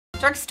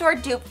Drugstore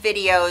dupe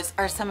videos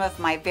are some of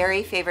my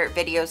very favorite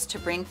videos to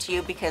bring to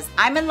you because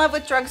I'm in love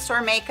with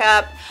drugstore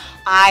makeup.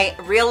 I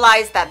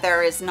realize that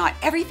there is not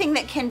everything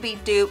that can be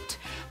duped,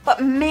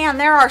 but man,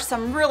 there are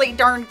some really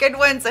darn good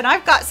ones, and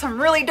I've got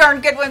some really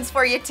darn good ones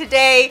for you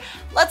today.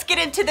 Let's get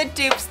into the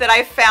dupes that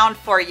I found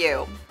for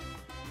you.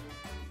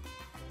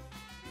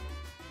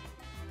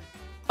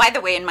 By the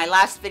way, in my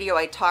last video,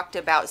 I talked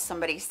about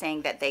somebody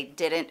saying that they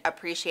didn't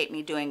appreciate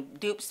me doing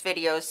dupes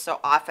videos so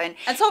often.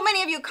 And so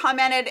many of you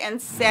commented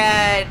and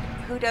said,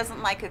 who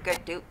doesn't like a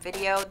good dupe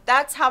video?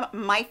 That's how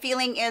my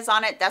feeling is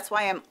on it. That's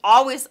why I'm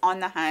always on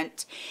the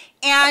hunt.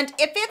 And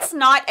if it's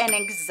not an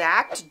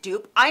exact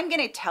dupe, I'm going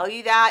to tell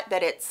you that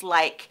it's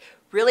like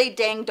really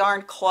dang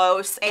darn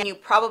close, and you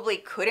probably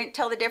couldn't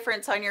tell the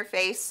difference on your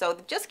face. So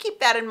just keep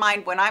that in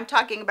mind when I'm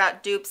talking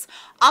about dupes.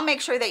 I'll make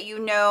sure that you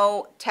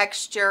know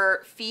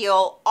texture,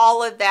 feel,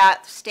 all of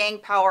that,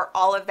 staying power,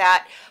 all of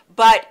that.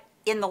 But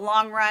in the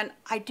long run,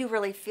 I do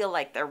really feel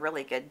like they're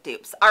really good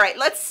dupes. All right,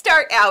 let's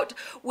start out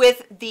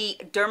with the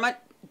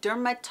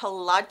Dermalogica.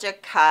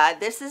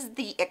 This is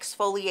the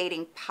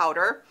exfoliating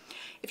powder.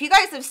 If you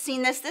guys have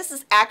seen this, this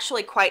is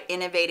actually quite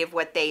innovative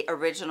what they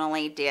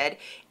originally did.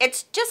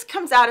 It just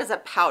comes out as a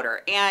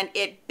powder, and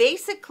it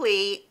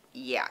basically,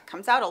 yeah,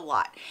 comes out a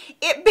lot.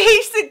 It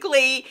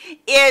basically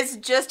is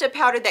just a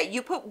powder that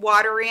you put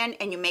water in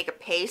and you make a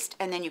paste,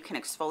 and then you can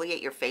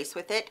exfoliate your face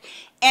with it.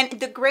 And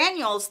the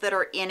granules that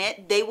are in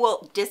it, they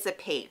will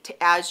dissipate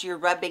as you're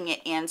rubbing it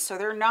in, so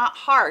they're not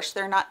harsh.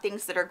 They're not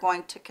things that are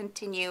going to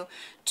continue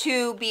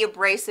to be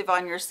abrasive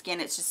on your skin.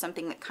 It's just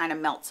something that kind of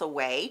melts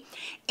away.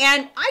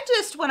 And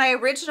when I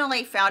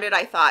originally found it,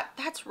 I thought,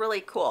 that's really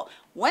cool.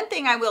 One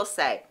thing I will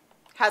say,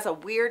 has a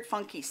weird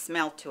funky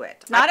smell to it.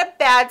 It's not a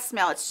bad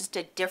smell, it's just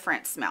a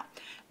different smell.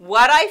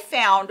 What I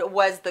found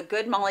was the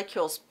Good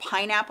Molecules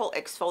pineapple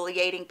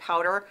exfoliating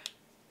powder.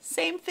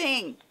 Same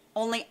thing,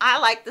 only I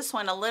like this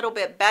one a little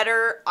bit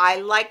better. I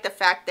like the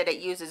fact that it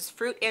uses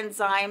fruit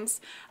enzymes.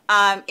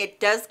 It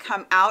does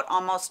come out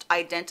almost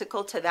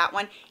identical to that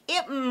one.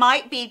 It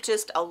might be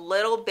just a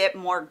little bit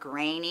more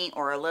grainy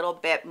or a little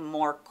bit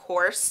more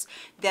coarse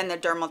than the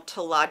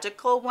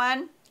Dermalogical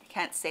one.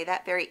 Can't say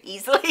that very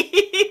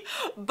easily,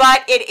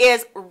 but it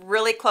is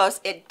really close.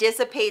 It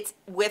dissipates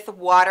with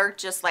water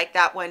just like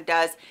that one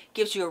does.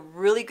 Gives you a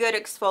really good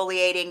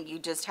exfoliating. You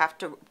just have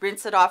to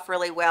rinse it off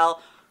really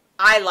well.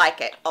 I like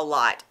it a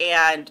lot,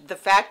 and the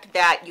fact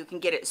that you can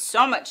get it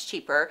so much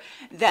cheaper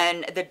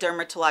than the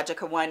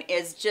Dermalogica one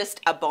is just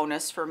a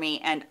bonus for me,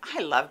 and I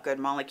love Good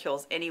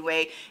Molecules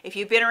anyway. If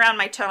you've been around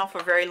my channel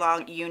for very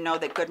long, you know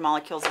that Good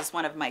Molecules is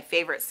one of my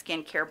favorite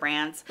skincare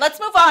brands.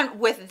 Let's move on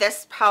with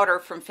this powder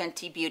from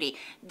Fenty Beauty.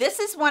 This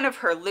is one of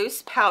her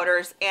loose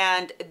powders,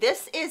 and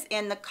this is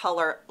in the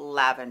color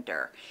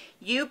Lavender.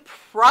 You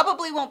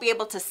probably won't be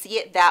able to see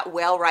it that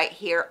well right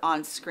here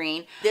on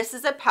screen. This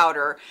is a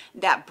powder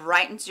that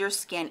brightens your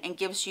skin and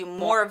gives you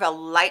more of a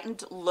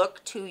lightened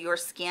look to your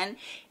skin.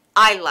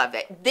 I love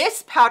it.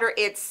 This powder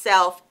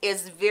itself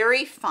is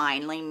very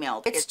finely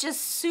milled. It's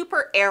just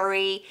super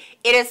airy.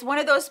 It is one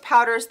of those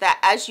powders that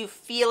as you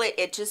feel it,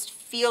 it just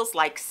feels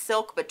like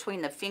silk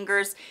between the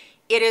fingers.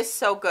 It is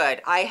so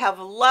good. I have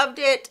loved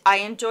it. I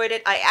enjoyed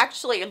it. I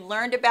actually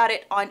learned about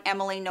it on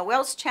Emily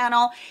Noel's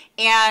channel,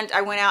 and I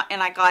went out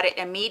and I got it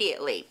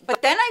immediately.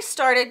 But then I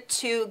started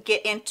to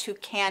get into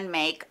Can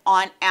Make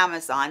on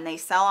Amazon. They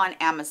sell on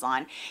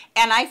Amazon,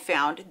 and I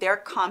found their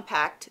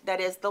compact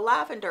that is the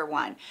lavender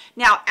one.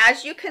 Now,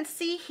 as you can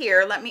see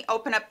here, let me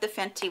open up the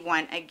Fenty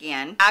one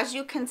again. As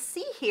you can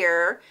see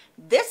here,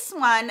 this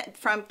one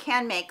from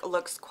Can Make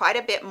looks quite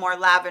a bit more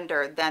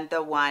lavender than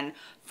the one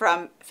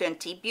from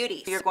Fenty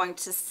Beauty. You're going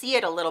to see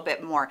it a little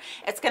bit more.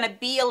 It's going to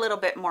be a little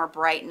bit more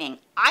brightening.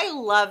 I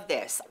love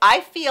this.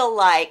 I feel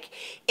like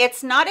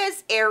it's not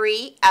as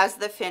airy as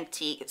the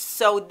Fenty,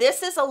 so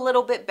this is a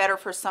little bit better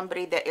for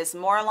somebody that is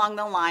more along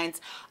the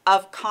lines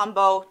of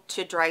combo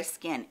to dry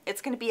skin.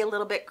 It's going to be a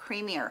little bit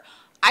creamier.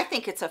 I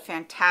think it's a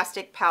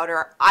fantastic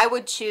powder. I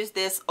would choose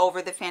this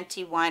over the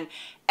Fenty one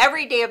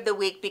every day of the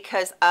week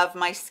because of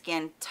my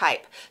skin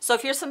type. So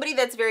if you're somebody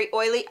that's very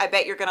oily, I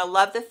bet you're gonna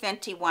love the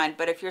Fenty one.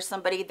 But if you're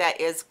somebody that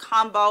is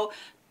combo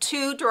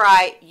to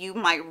dry, you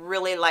might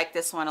really like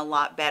this one a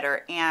lot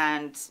better.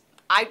 And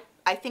I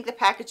think the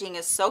packaging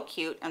is so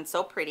cute and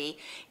so pretty,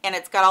 and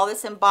it's got all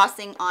this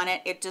embossing on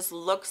it. It just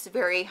looks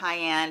very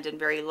high-end and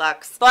very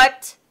luxe,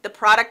 but the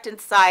product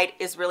inside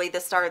is really the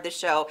star of the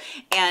show,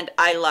 and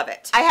I love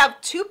it. I have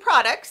two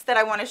products that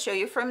I want to show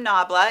you from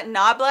Nabla.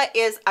 Nabla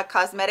is a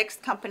cosmetics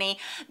company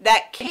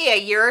that a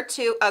year or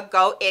two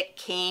ago, it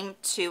came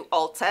to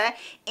Ulta,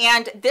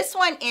 and this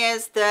one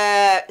is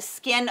the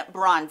skin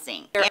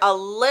bronzing. They're a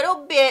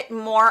little bit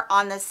more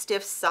on the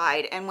stiff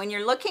side, and when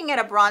you're looking at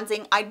a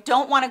bronzing, I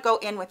don't want to go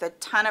in with a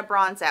ton of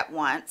bronze at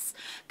once,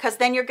 because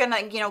then you're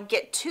gonna,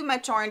 get too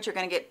much orange, you're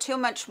gonna get too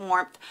much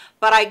warmth.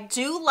 But I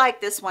do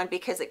like this one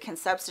because it can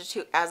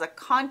substitute as a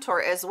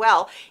contour as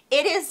well.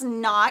 It is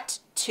not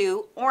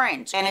too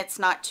orange and it's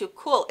not too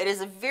cool. It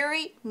is a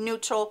very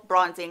neutral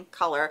bronzing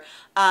color.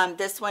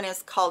 This one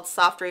is called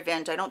Soft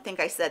Revenge. I don't think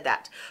I said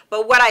that.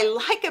 But what I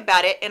like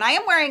about it, and I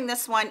am wearing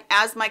this one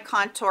as my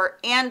contour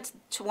and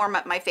to warm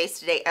up my face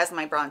today as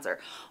my bronzer.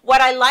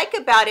 What I like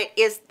about it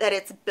is that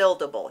it's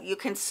buildable. You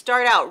can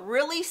start out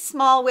really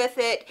small with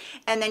it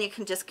and then you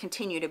can just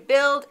continue to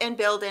build and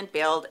build and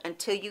build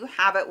until you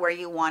have it where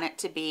you want it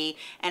to be,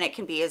 and it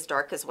can be as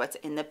dark as what's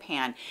in the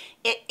pan.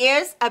 It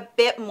is a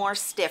bit more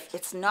stiff.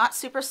 It's not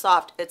super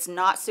soft. It's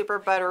not super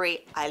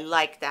buttery. I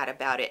like that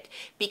about it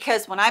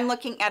because when I'm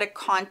looking at a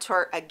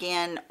contour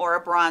again or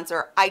a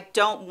bronzer, I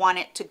don't want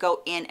it to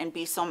go in and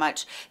be so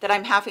much that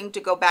I'm having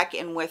to go back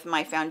in with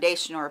my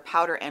foundation or a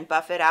powder and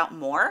buff it out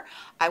more.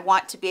 I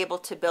want to be able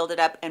to build it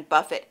up and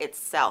buff it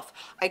itself.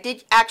 I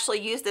did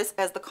actually use this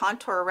as the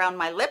contour around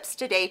my lips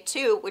today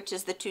too, which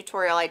is the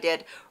tutorial I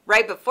did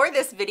right before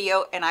this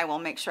video, and I will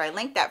make sure I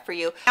link that for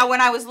you. Now,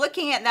 when I was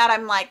looking at that,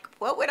 I'm like,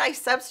 what would I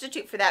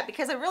substitute for that?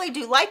 Because I really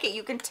do like it.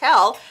 You can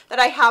tell that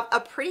I have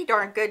a pretty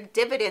darn good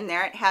divot in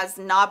there. It has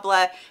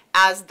Nabla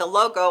as the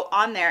logo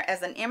on there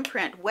as an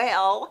imprint.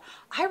 Well,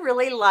 I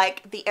really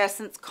like the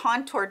Essence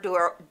Contour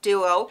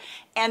Duo,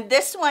 and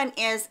this one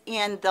is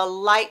in the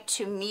light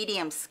to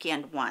medium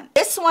skinned one.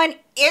 This one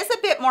is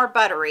a bit more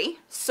buttery,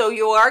 so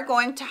you are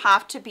going to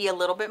have to be a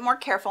little bit more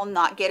careful,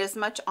 not get as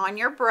much on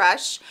your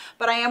brush,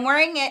 but I am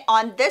wearing it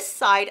on this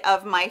side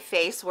of my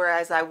face,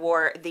 whereas I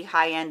wore the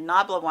high-end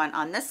Nabla one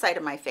on this side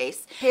of my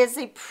face. It is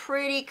a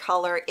pretty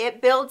color.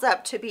 It builds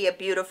up to be a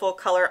beautiful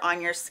color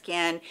on your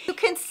skin. You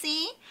can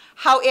see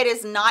how it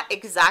is not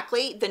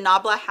exactly, the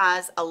Nabla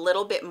has a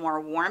little bit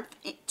more warmth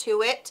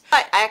to it,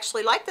 but I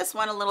actually like this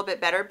one a little bit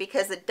better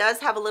because it does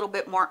have a little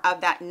bit more of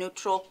that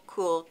neutral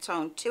cool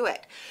tone to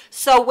it.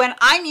 So when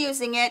I'm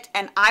using it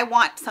and I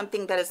want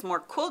something that is more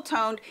cool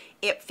toned,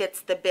 it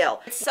fits the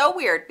bill. It's so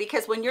weird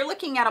because when you're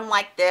looking at them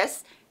like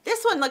this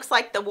one looks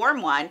like the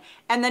warm one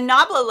and the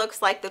Nabla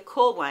looks like the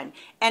cool one,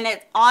 and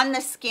it's on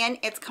the skin,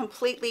 it's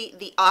completely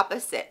the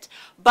opposite.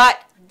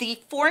 But the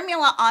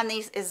formula on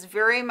these is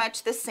very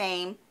much the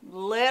same,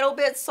 little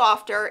bit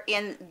softer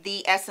in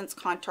the Essence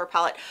Contour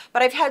Palette.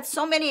 But I've had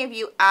so many of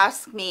you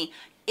ask me,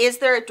 is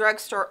there a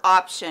drugstore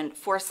option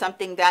for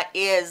something that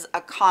is a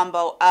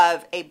combo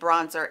of a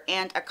bronzer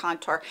and a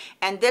contour?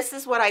 And this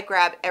is what I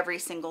grab every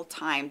single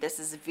time. This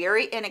is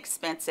very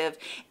inexpensive,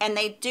 and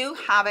they do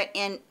have it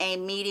in a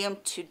medium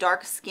to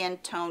dark skin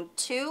tone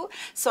too.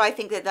 So I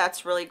think that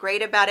that's really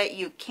great about it.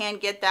 You can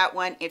get that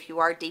one if you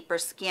are deeper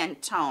skin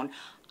tone.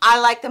 I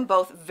like them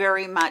both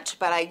very much,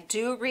 but I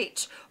do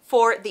reach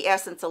for the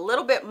Essence a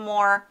little bit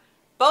more.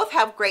 Both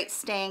have great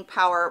staying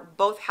power.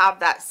 Both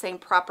have that same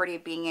property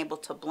of being able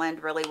to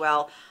blend really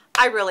well.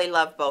 I really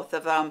love both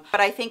of them,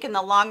 but I think in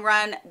the long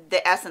run,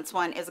 the Essence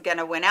one is going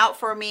to win out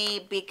for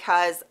me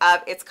because of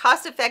its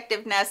cost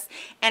effectiveness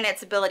and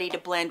its ability to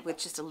blend with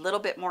just a little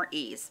bit more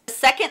ease. The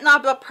second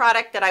Nabla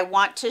product that I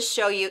want to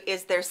show you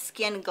is their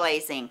Skin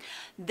Glazing.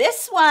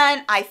 This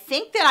one, I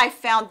think that I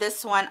found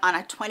this one on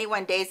a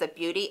 21 Days of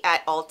Beauty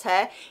at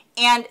Ulta,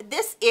 and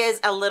this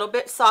is a little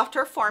bit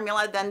softer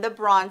formula than the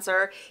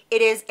bronzer.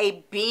 It is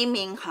a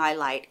beaming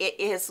highlight. It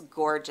is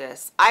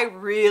gorgeous. I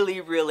really,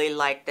 really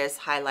like this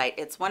highlight.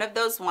 It's one of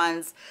those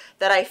ones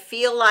that I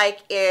feel like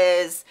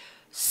is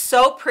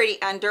so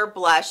pretty under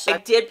blush. I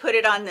did put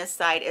it on this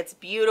side. It's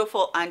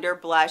beautiful under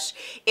blush.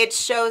 It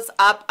shows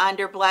up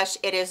under blush.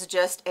 It is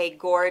just a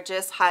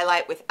gorgeous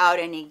highlight without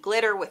any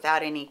glitter,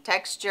 without any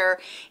texture,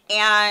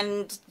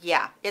 and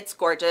yeah, it's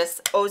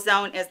gorgeous.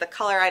 Ozone is the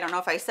color. I don't know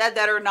if I said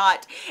that or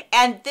not.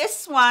 And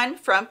this one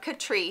from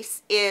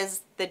Catrice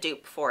is the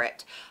dupe for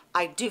it.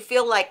 I do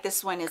feel like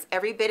this one is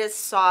every bit as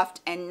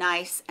soft and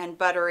nice and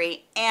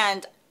buttery,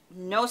 and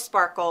no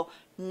sparkle,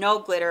 no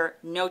glitter,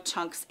 no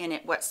chunks in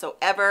it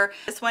whatsoever.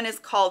 This one is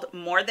called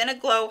More Than a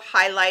Glow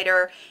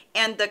Highlighter,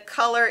 and the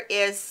color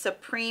is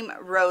Supreme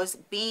Rose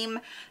Beam.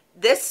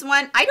 This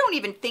one, I don't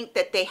even think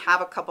that they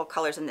have a couple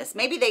colors in this.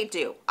 Maybe they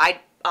do.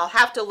 I'll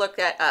have to look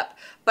that up,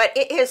 but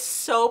it is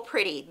so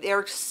pretty.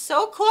 They're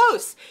so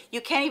close.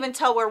 You can't even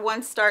tell where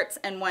one starts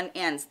and one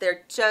ends.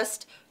 They're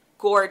just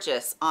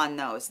gorgeous on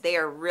those. They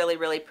are really,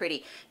 really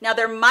pretty. Now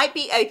there might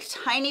be a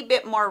tiny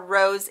bit more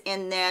rose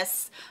in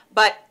this,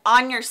 but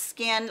on your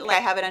skin, like I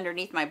have it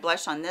underneath my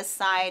blush on this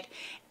side,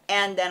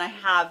 and then I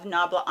have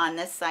Nabla on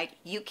this side,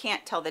 you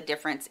can't tell the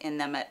difference in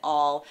them at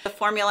all. The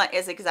formula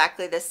is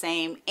exactly the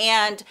same,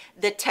 and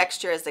the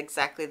texture is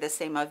exactly the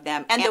same of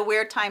them, and the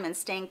wear time and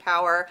staying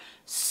power,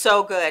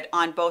 so good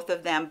on both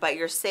of them, but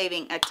you're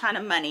saving a ton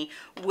of money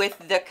with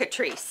the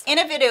Catrice. In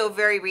a video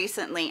very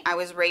recently, I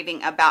was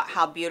raving about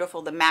how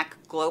beautiful the MAC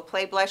Glow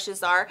Play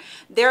blushes are.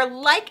 They're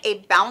like a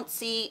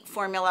bouncy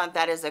formula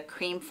that is a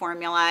cream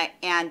formula,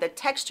 and the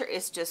texture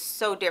is just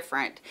so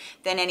different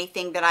than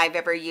anything that I've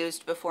ever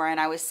used before. And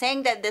I was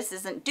saying that this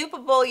isn't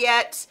dupeable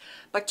yet,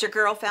 but your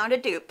girl found a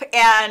dupe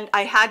and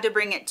I had to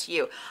bring it to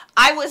you.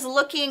 I was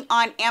looking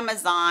on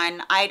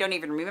Amazon. I don't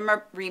even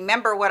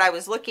remember what I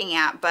was looking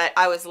at, but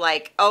I was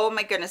like, oh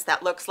my goodness,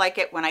 that looks like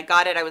it. When I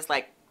got it, I was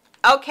like,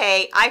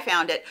 Okay, I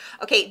found it.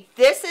 Okay,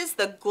 this is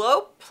the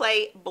Glow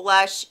Play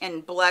Blush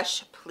and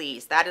Blush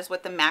Please. That is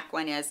what the MAC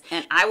one is.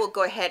 And I will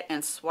go ahead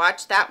and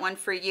swatch that one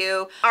for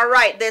you. All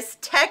right, this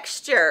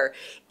texture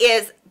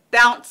is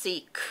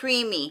bouncy,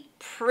 creamy,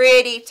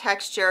 pretty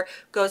texture,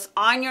 goes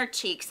on your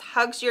cheeks,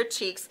 hugs your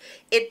cheeks.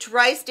 It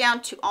dries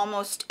down to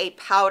almost a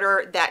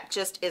powder that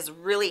just is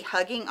really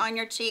hugging on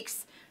your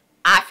cheeks.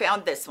 I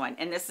found this one,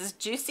 and this is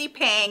Juicy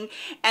Pang,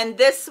 and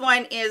this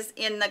one is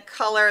in the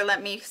color,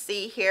 let me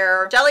see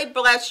here, Jelly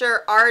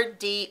Blusher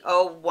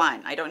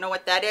RD01. I don't know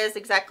what that is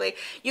exactly.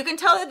 You can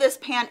tell that this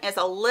pan is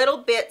a little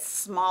bit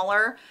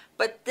smaller,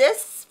 but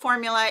this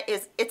formula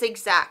it's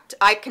exact.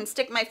 I can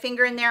stick my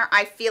finger in there,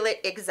 I feel it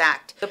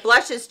exact. The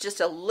blush is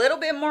just a little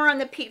bit more on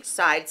the peach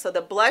side, so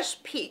the Blush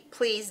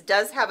Please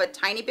does have a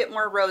tiny bit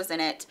more rose in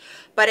it,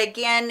 but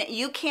again,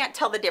 you can't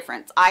tell the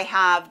difference. I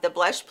have the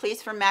Blush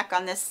Please from MAC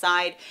on this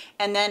side,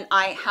 and then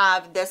I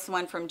have this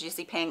one from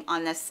Juicy Pang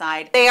on this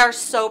side. They are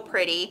so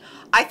pretty.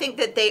 I think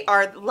that they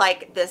are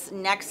like this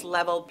next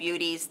level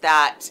beauties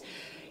that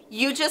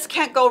you just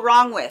can't go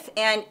wrong with,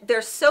 and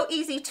they're so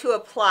easy to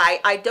apply.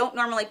 I don't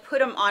normally put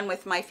them on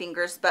with my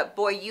fingers, but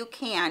boy, you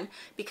can,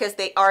 because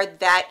they are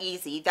that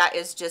easy. That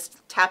is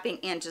just tapping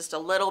in just a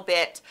little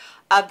bit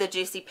of the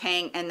Juicy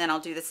Pang, and then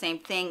I'll do the same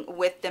thing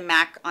with the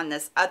MAC on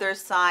this other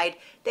side.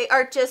 They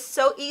are just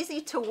so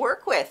easy to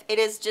work with. It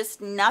is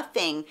just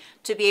nothing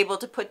to be able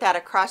to put that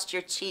across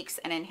your cheeks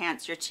and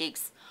enhance your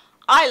cheeks.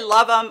 I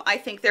love them. I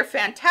think they're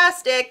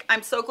fantastic.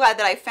 I'm so glad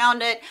that I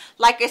found it.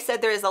 Like I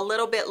said, there is a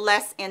little bit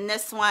less in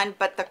this one,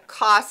 but the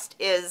cost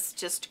is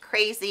just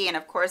crazy. And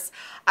of course,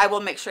 I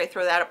will make sure I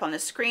throw that up on the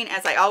screen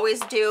as I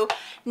always do.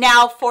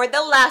 Now for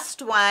the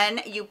last one,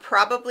 you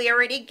probably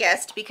already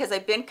guessed because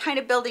I've been kind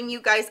of building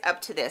you guys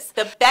up to this.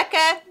 The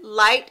Becca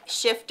Light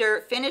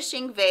Shifter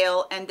Finishing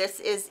Veil, and this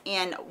is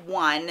in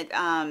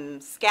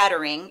 1.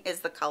 Scattering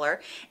is the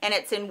color, and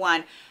it's in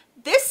 1.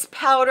 This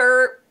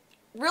powder,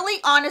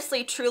 really,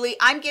 honestly, truly,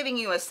 I'm giving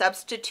you a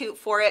substitute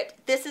for it.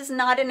 This is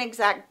not an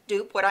exact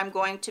dupe, what I'm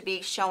going to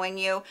be showing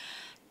you,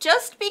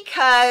 just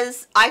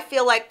because I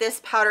feel like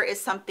this powder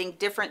is something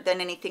different than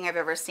anything I've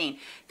ever seen.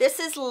 This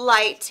is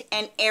light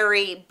and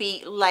airy,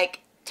 be like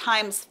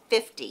times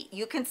 50.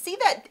 You can see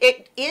that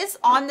it is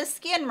on the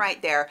skin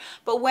right there,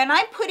 but when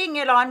I'm putting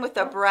it on with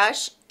a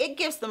brush, it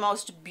gives the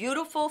most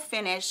beautiful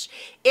finish.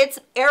 It's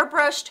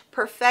airbrushed,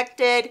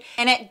 perfected,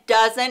 and it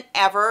doesn't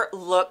ever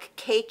look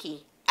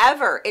cakey.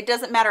 Ever. It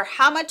doesn't matter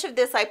how much of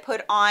this I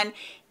put on,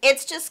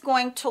 it's just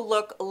going to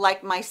look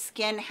like my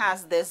skin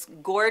has this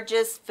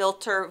gorgeous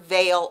filter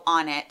veil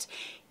on it,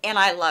 and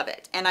I love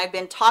it. And I've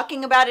been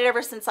talking about it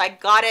ever since I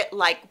got it,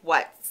 like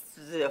what,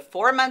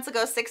 4 months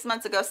ago, 6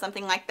 months ago,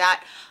 something like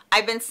that.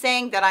 I've been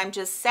saying that I'm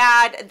just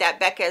sad that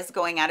Becca is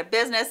going out of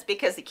business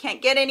because he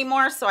can't get any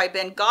more, so I've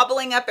been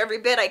gobbling up every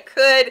bit I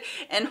could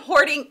and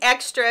hoarding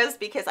extras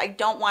because I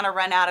don't want to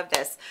run out of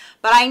this.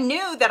 But I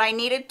knew that I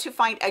needed to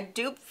find a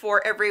dupe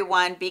for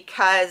everyone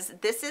because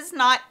this is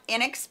not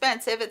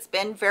inexpensive. It's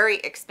been very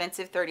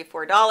expensive,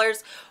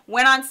 $34.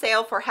 Went on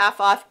sale for half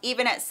off.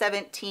 Even at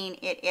 $17,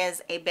 it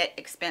is a bit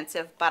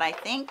expensive, but I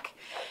think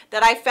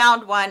that I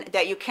found one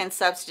that you can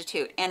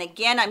substitute. And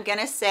again, I'm going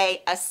to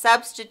say a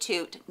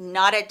substitute,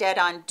 not a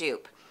dead-on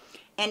dupe,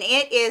 and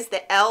it is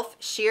the e.l.f.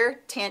 Sheer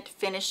Tint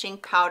Finishing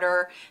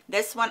Powder.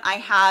 This one I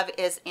have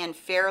is in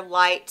Fair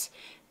Light.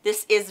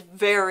 This is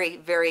very,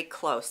 very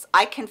close.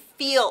 I can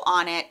feel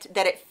on it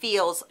that it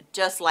feels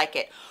just like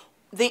it.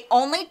 The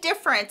only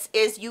difference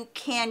is you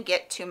can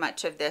get too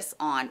much of this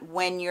on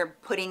when you're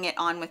putting it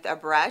on with a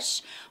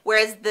brush,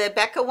 whereas the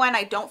Becca one,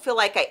 I don't feel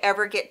like I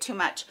ever get too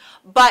much.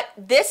 But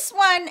this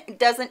one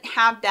doesn't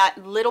have that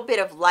little bit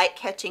of light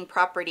catching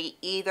property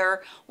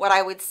either. What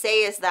I would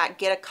say is that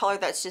get a color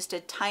that's just a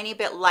tiny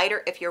bit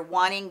lighter if you're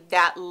wanting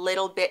that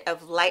little bit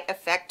of light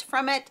effect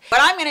from it.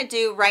 What I'm going to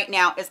do right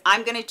now is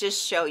I'm going to just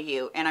show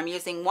you, and I'm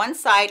using one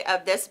side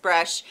of this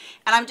brush,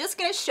 and I'm just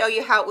going to show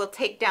you how it will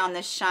take down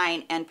the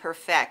shine and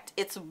perfect.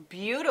 It's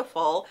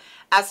beautiful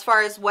as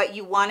far as what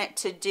you want it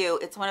to do.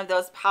 It's one of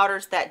those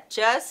powders that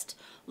just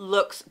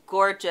looks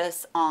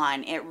gorgeous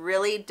on. It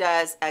really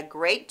does a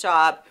great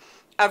job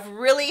of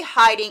really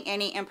hiding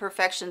any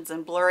imperfections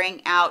and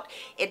blurring out.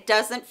 It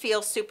doesn't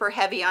feel super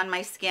heavy on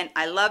my skin.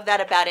 I love that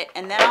about it.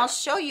 And then I'll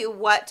show you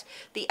what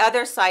the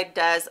other side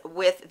does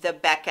with the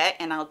Becca,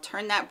 and I'll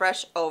turn that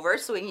brush over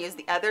so we can use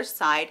the other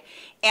side.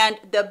 And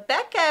the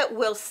Becca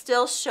will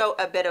still show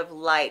a bit of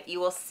light. You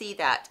will see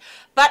that.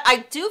 But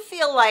I do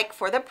feel like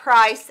for the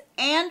price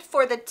and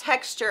for the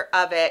texture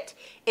of it,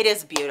 it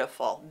is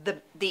beautiful.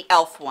 The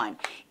e.l.f. one.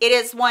 It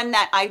is one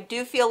that I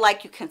do feel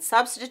like you can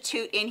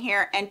substitute in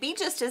here and be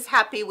just as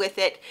happy with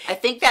it. I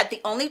think that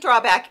the only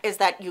drawback is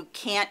that you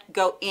can't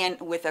go in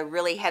with a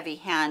really heavy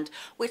hand,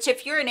 which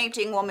if you're an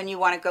aging woman, you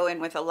want to go in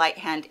with a light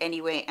hand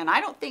anyway. And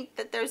I don't think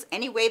that there's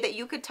any way that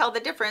you could tell the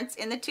difference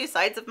in the two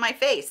sides of my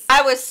face.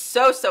 I was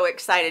so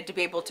excited to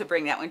be able to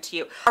bring that one to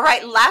you. All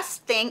right,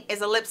 last thing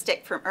is a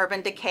lipstick from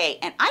Urban Decay.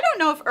 And I don't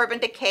know if Urban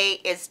Decay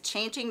is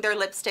changing their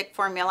lipstick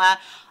formula.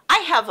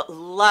 I have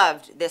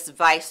loved this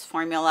Vice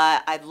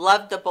formula. I've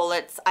loved the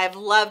bullets. I've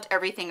loved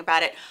everything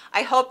about it.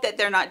 I hope that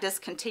they're not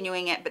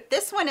discontinuing it, but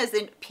this one is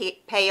in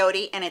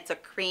Peyote and it's a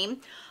cream.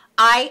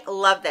 I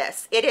love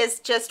this. It is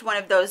just one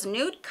of those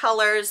nude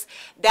colors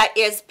that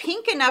is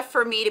pink enough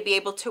for me to be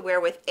able to wear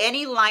with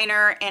any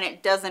liner, and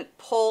it doesn't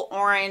pull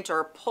orange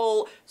or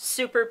pull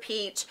super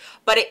peach,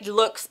 but it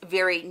looks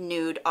very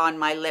nude on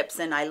my lips,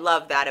 and I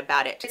love that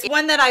about it. It's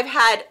one that I've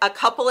had a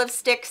couple of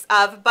sticks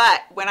of,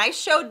 but when I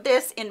showed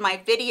this in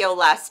my video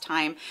last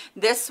time,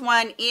 this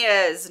one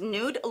is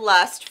Nude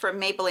Lust from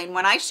Maybelline.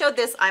 When I showed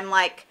this, I'm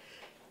like,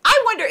 I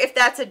wonder if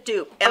that's a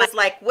dupe. And I was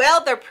like,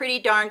 well, they're pretty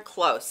darn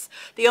close.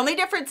 The only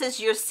difference is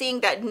you're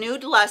seeing that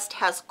Nude Lust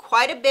has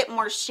quite a bit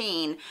more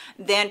sheen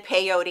than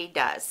Peyote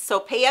does. So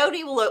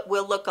Peyote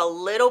will look a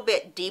little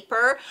bit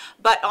deeper,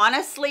 but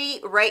honestly,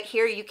 right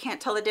here, you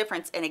can't tell the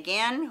difference. And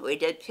again, we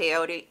did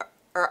Peyote,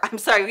 or I'm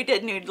sorry, we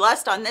did Nude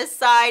Lust on this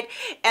side,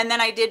 and then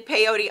I did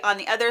Peyote on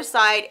the other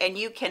side, and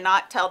you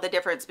cannot tell the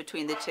difference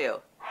between the two.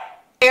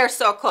 They are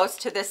so close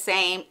to the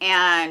same,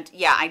 and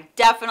yeah, I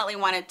definitely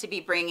wanted to be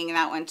bringing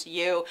that one to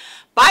you.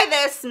 Buy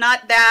this,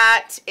 not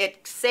that.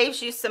 It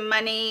saves you some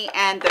money,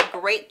 and the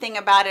great thing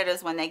about it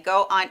is when they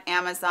go on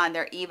Amazon,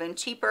 they're even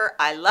cheaper.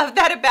 I love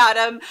that about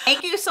them.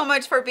 Thank you so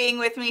much for being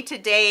with me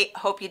today.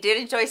 Hope you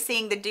did enjoy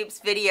seeing the dupes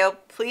video.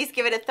 Please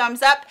give it a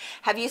thumbs up.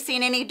 Have you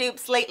seen any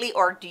dupes lately,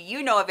 or do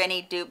you know of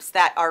any dupes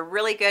that are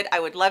really good? I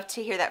would love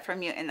to hear that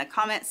from you in the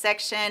comment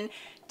section.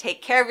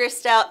 Take care of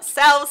yourselves.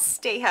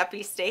 Stay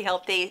happy, stay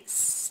healthy,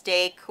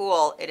 stay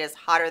cool. It is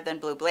hotter than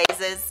blue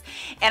blazes.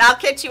 And I'll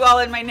catch you all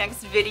in my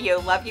next video.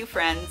 Love you,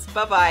 friends.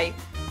 Bye-bye.